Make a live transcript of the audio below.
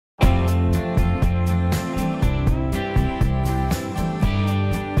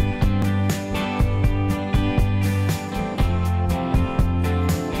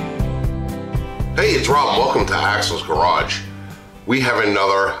Hey, it's Rob. Welcome to Axel's Garage. We have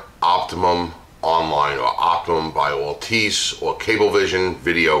another Optimum online, or Optimum by Altice or Cablevision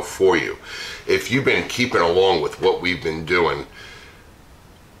video for you. If you've been keeping along with what we've been doing,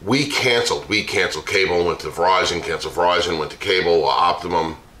 we canceled cable, went to Verizon, canceled Verizon, went to cable,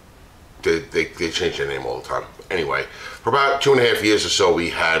 Optimum. They change their name all the time. Anyway, for about 2.5 years or so, we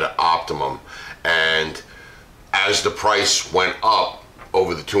had Optimum, and as the price went up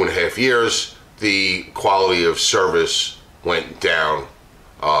over the 2.5 years, the quality of service went down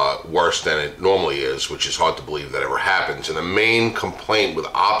worse than it normally is, which is hard to believe that ever happens. And the main complaint with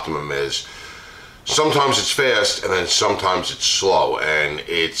Optimum is sometimes it's fast and then sometimes it's slow, and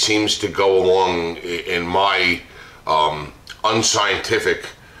it seems to go along in my unscientific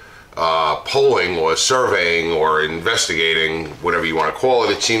polling or surveying or investigating, whatever you want to call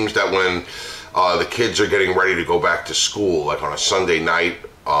it. It seems that when the kids are getting ready to go back to school, like on a Sunday night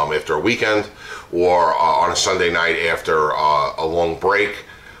after a weekend, or on a Sunday night after a long break,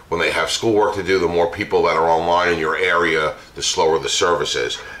 when they have schoolwork to do, the more people that are online in your area, the slower the service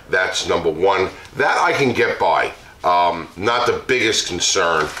is. That's number one. That I can get by. Not the biggest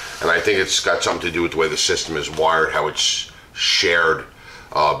concern, and I think it's got something to do with the way the system is wired, how it's shared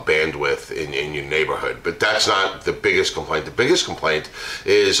bandwidth in your neighborhood. But that's not the biggest complaint. The biggest complaint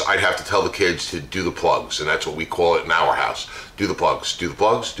is I'd have to tell the kids to do the plugs, and that's what we call it in our house. Do the plugs, do the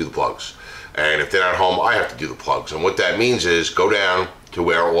plugs, do the plugs. And if they're not home, I have to do the plugs. And what that means is go down to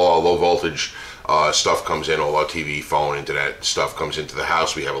where all our low voltage stuff comes in, all our TV, phone, internet stuff comes into the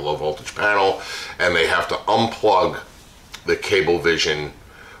house. We have a low voltage panel, and they have to unplug the Cablevision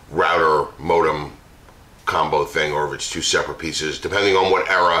router modem combo thing, or if it's two separate pieces, depending on what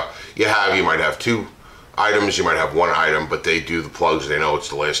era you have. You might have two items, you might have one item, but they do the plugs. They know it's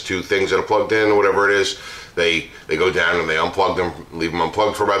the last two things that are plugged in, or whatever it is. They go down and they unplug them, leave them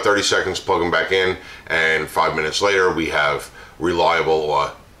unplugged for about 30 seconds, plug them back in, and 5 minutes later we have reliable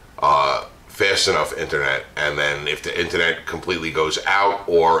or fast enough internet. And then if the internet completely goes out,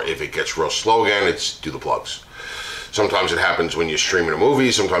 or if it gets real slow again, it's do the plugs. Sometimes it happens when you're streaming a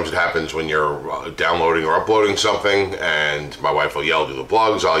movie, sometimes it happens when you're downloading or uploading something, and my wife will yell, do the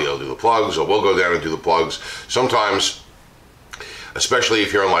plugs, I'll yell, do the plugs, or we'll go down and do the plugs. Sometimes, especially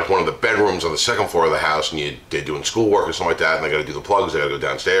if you're in like one of the bedrooms on the second floor of the house and they're doing schoolwork or something like that, and they got to do the plugs, they got to go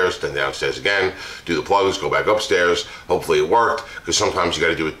downstairs, then downstairs again, do the plugs, go back upstairs. Hopefully it worked, because sometimes you got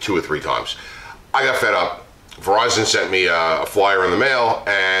to do it 2 or 3 times. I got fed up. Verizon sent me a flyer in the mail,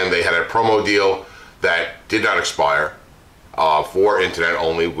 and they had a promo deal that did not expire for internet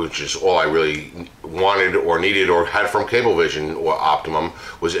only, which is all I really wanted or needed or had from Cablevision or Optimum,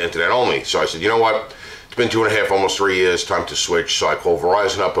 was internet only. So I said, you know what? It's been 2.5, almost 3 years, time to switch. So I called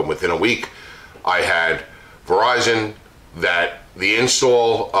Verizon up, and within a week, I had Verizon. That the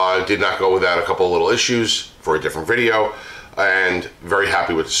install did not go without a couple of little issues for a different video, and very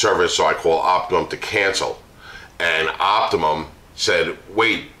happy with the service. So I called Optimum to cancel, and Optimum said,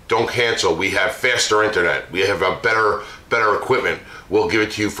 wait, don't cancel. We have faster internet. We have a better equipment. We'll give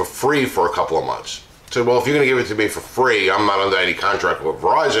it to you for free for a couple of months. I said, well, if you're going to give it to me for free, I'm not under any contract with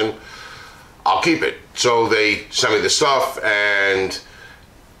Verizon, I'll keep it. So they sent me the stuff, and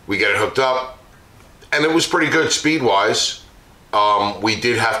we get it hooked up, and it was pretty good speed-wise. We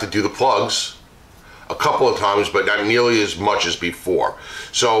did have to do the plugs a couple of times, but not nearly as much as before.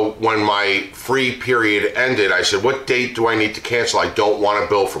 So when my free period ended, I said, what date do I need to cancel? I don't want a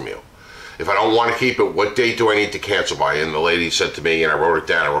bill from you. If I don't want to keep it, what date do I need to cancel by? And the lady said to me, and I wrote it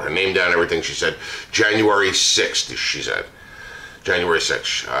down, I wrote her name down, everything. She said, January 6th, she said. January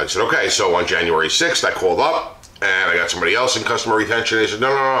 6th. I said, okay. So on January 6th, I called up, and I got somebody else in customer retention. They said,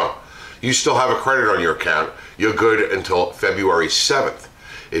 no. You still have a credit on your account. You're good until February 7th.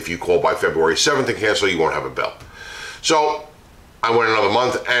 If you call by February 7th and cancel, you won't have a bill. So I went another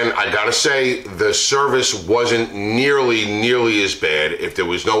month, and I gotta say, the service wasn't nearly as bad. If there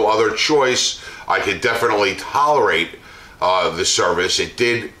was no other choice, I could definitely tolerate the service. It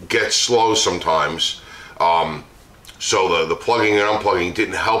did get slow sometimes. So the plugging and unplugging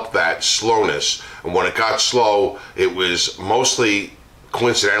didn't help that slowness. And when it got slow, it was mostly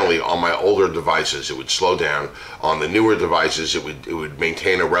coincidentally on my older devices. It would slow down. On the newer devices, it would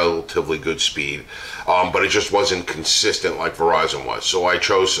maintain a relatively good speed, but it just wasn't consistent like Verizon was. So I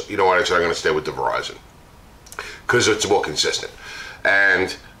chose, you know what, I said I'm going to stay with the Verizon because it's more consistent.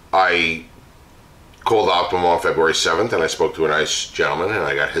 And I called Optimum on February 7th, and I spoke to a nice gentleman, and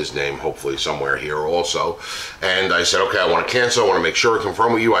I got his name hopefully somewhere here also. And I said, okay, I want to cancel. I want to make sure,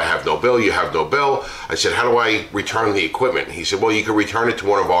 confirm with you, I have no bill, you have no bill. I said, how do I return the equipment? He said, well, you can return it to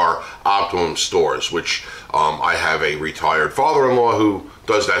one of our Optimum stores, which I have a retired father-in-law who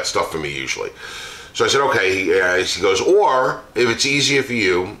does that stuff for me usually. So I said, okay. He goes, or if it's easier for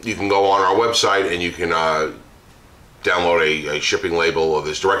you, you can go on our website and you can download a shipping label, or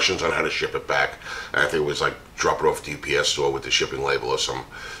there's directions on how to ship it back. And I think it was like drop it off at the UPS store with the shipping label or some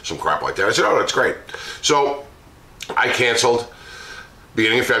crap like that. I said, oh, that's great. So I canceled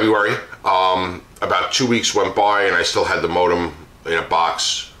beginning of February. About 2 weeks went by and I still had the modem in a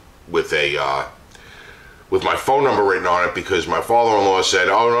box with with my phone number written on it, because my father-in-law said,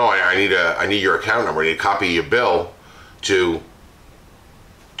 oh no, I need your account number. I need a copy of your bill to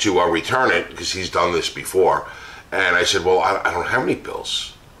return it, because he's done this before. And I said, well, I don't have any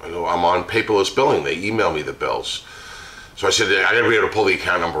bills. I go, I'm on paperless billing. They email me the bills. So I said, I gotta be able to pull the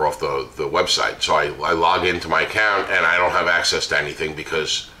account number off the website. So I log into my account and I don't have access to anything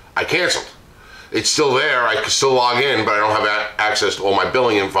because I canceled. It's still there, I can still log in, but I don't have access to all my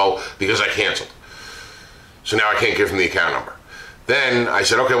billing info because I canceled. So now I can't give him the account number. Then I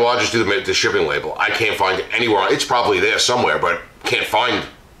said, okay, well, I'll just do the shipping label. I can't find it anywhere. It's probably there somewhere, but can't find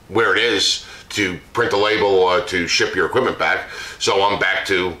where it is to print the label or to ship your equipment back. So I'm back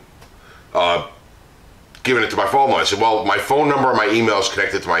to giving it to my phone. I said, well, my phone number and my email is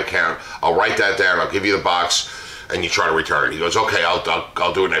connected to my account. I'll write that down. I'll give you the box and you try to return it. He goes, okay,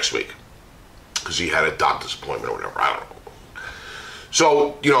 I'll do it next week. Because he had a doctor's appointment or whatever. I don't know.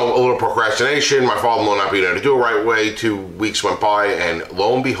 So, you know, a little procrastination. My father-in-law not being able to do it right way. 2 weeks went by and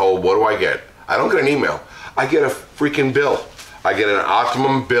lo and behold, what do I get? I don't get an email. I get a freaking bill. I get an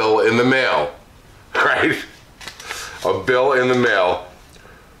Optimum bill in the mail. Right? A bill in the mail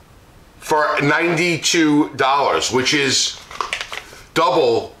for $92, which is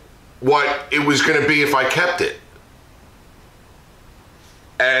double what it was going to be if I kept it.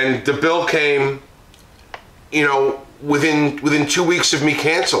 And the bill came, you know, within 2 weeks of me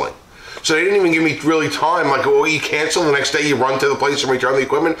canceling. So they didn't even give me really time, like, oh, you cancel, the next day you run to the place and return the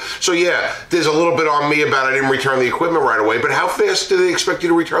equipment. So yeah, there's a little bit on me about I didn't return the equipment right away, but how fast do they expect you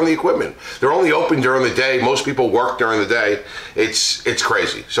to return the equipment? They're only open during the day. Most people work during the day. It's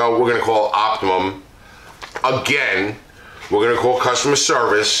crazy. So we're gonna call Optimum again. We're gonna call customer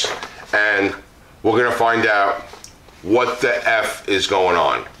service and we're gonna find out what the F is going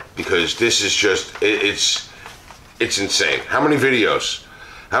on, because this is just, it's insane. How many videos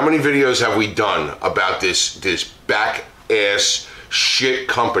have we done about this back ass shit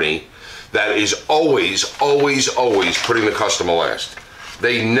company that is always putting the customer last?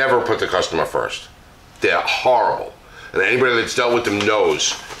 They never put the customer first. They're horrible. And anybody that's dealt with them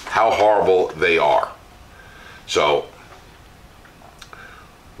knows how horrible they are. So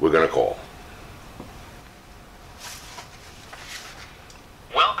we're gonna call.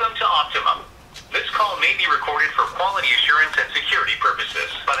 Welcome to Optimum. This call may be recorded for quality assurance and security purposes.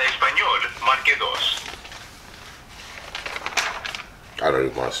 Para español, marque dos. I don't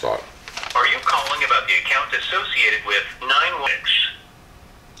even want to start. Are you calling about the account associated with 916?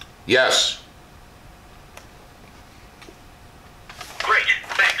 Yes. Great,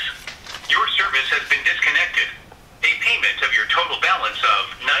 thanks. Your service has been disconnected. A payment of your total balance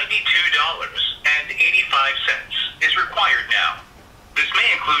of $92.85 is required now. This may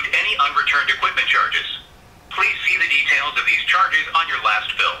include any unreturned equipment charges. Please see the details of these charges on your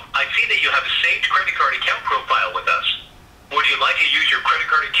last bill. I see that you have a saved credit card account profile with us. Would you like to use your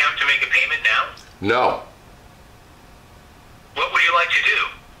credit card account to make a payment now? No. What would you like to do?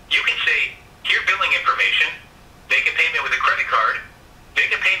 You can say, here billing information, make a payment with a credit card,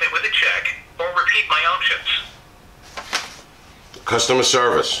 make a payment with a check, or repeat my options. Customer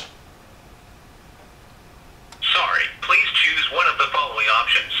service. Sorry, please choose one of the following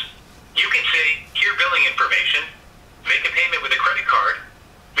options. You can say, here billing information, make a payment with a credit card,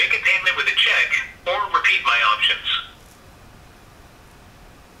 make a payment with a check, or repeat my options.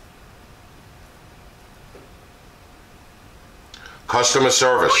 Customer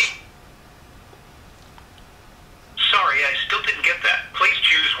service. Sorry, I still didn't get that. Please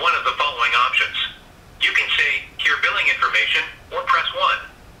choose one of the following options. You can say, here billing information, or press 1.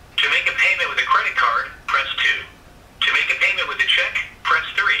 To make a payment with a credit card, press 2. To make a payment with a check, press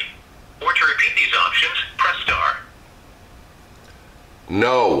 3. Or to repeat these options, press star.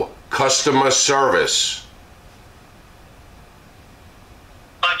 No. Customer service.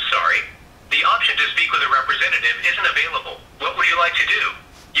 I'm sorry. The option to speak with a representative isn't available. What would you like to do?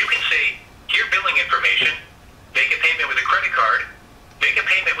 You can say, here billing information, make a payment with a credit card, make a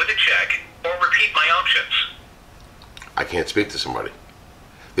payment with a check, or repeat my options. I can't speak to somebody.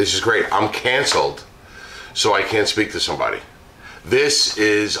 This is great. I'm canceled, so I can't speak to somebody. This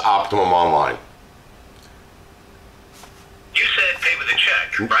is Optimum Online. You said pay with a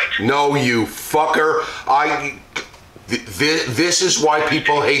check, right? No, you fucker. This is why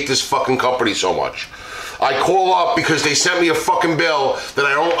people hate this fucking company so much. I call up because they sent me a fucking bill that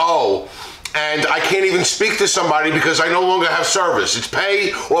I don't owe, and I can't even speak to somebody because I no longer have service. It's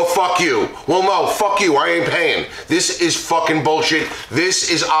pay or fuck you. Well, no, fuck you. I ain't paying. This is fucking bullshit.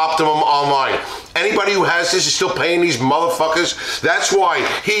 This is Optimum Online. Anybody who has this is still paying these motherfuckers. That's why.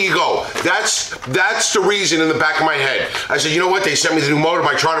 Here you go. That's the reason in the back of my head. I said, you know what? They sent me the new modem.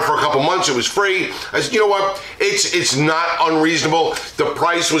 I tried it for a couple months. It was free. I said, you know what? It's not unreasonable. The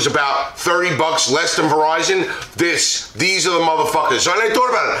price was about $30 less than Verizon. These are the mmotherfuckers. And I thought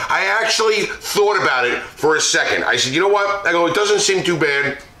about it. I actually thought about it for a second. I said, you know what? I go, it doesn't seem too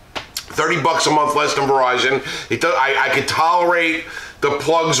bad. $30 a month less than Verizon. I could tolerate the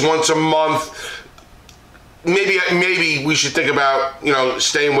plugs once a month. Maybe we should think about, you know,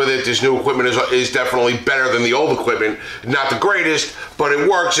 staying with it. This new equipment is definitely better than the old equipment. Not the greatest, but it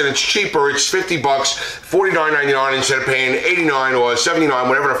works and it's cheaper. It's $50, $49.99 instead of paying $89 or $79,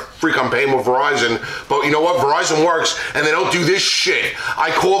 whatever the freak I'm paying with Verizon. But you know what? Verizon works and they don't do this shit.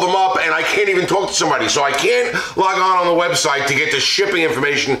 I call them up and I can't even talk to somebody. So I can't log on the website to get the shipping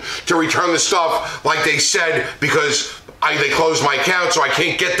information to return the stuff like they said, because they closed my account, so I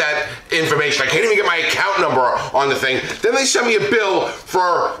can't get that information. I can't even get my account number on the thing. Then they sent me a bill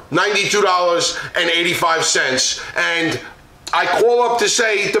for $92.85, and I call up to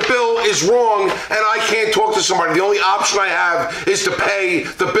say the bill is wrong, and I can't talk to somebody. The only option I have is to pay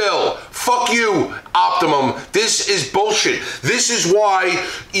the bill. Fuck you, Optimum. This is bullshit. This is why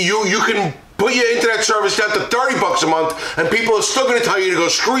you can put your internet service down to $30 a month, and people are still going to tell you to go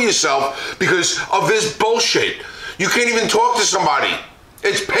screw yourself because of this bullshit. You can't even talk to somebody.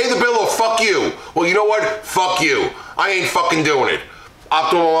 It's pay the bill or fuck you. Well, you know what? Fuck you. I ain't fucking doing it.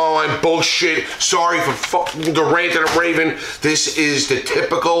 Optimum Online bullshit. Sorry for fucking the rant and raving. This is the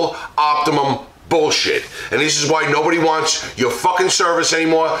typical Optimum bullshit. And this is why nobody wants your fucking service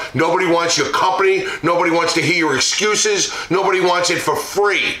anymore. Nobody wants your company. Nobody wants to hear your excuses. Nobody wants it for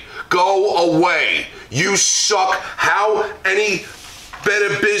free. Go away. You suck. How any better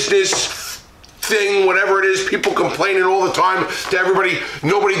business thing, whatever it is, people complaining all the time to everybody.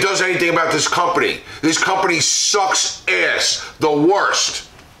 Nobody does anything about this company. This company sucks ass. The worst.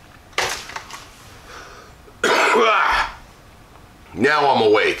 Now I'm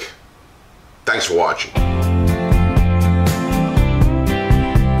awake. Thanks for watching.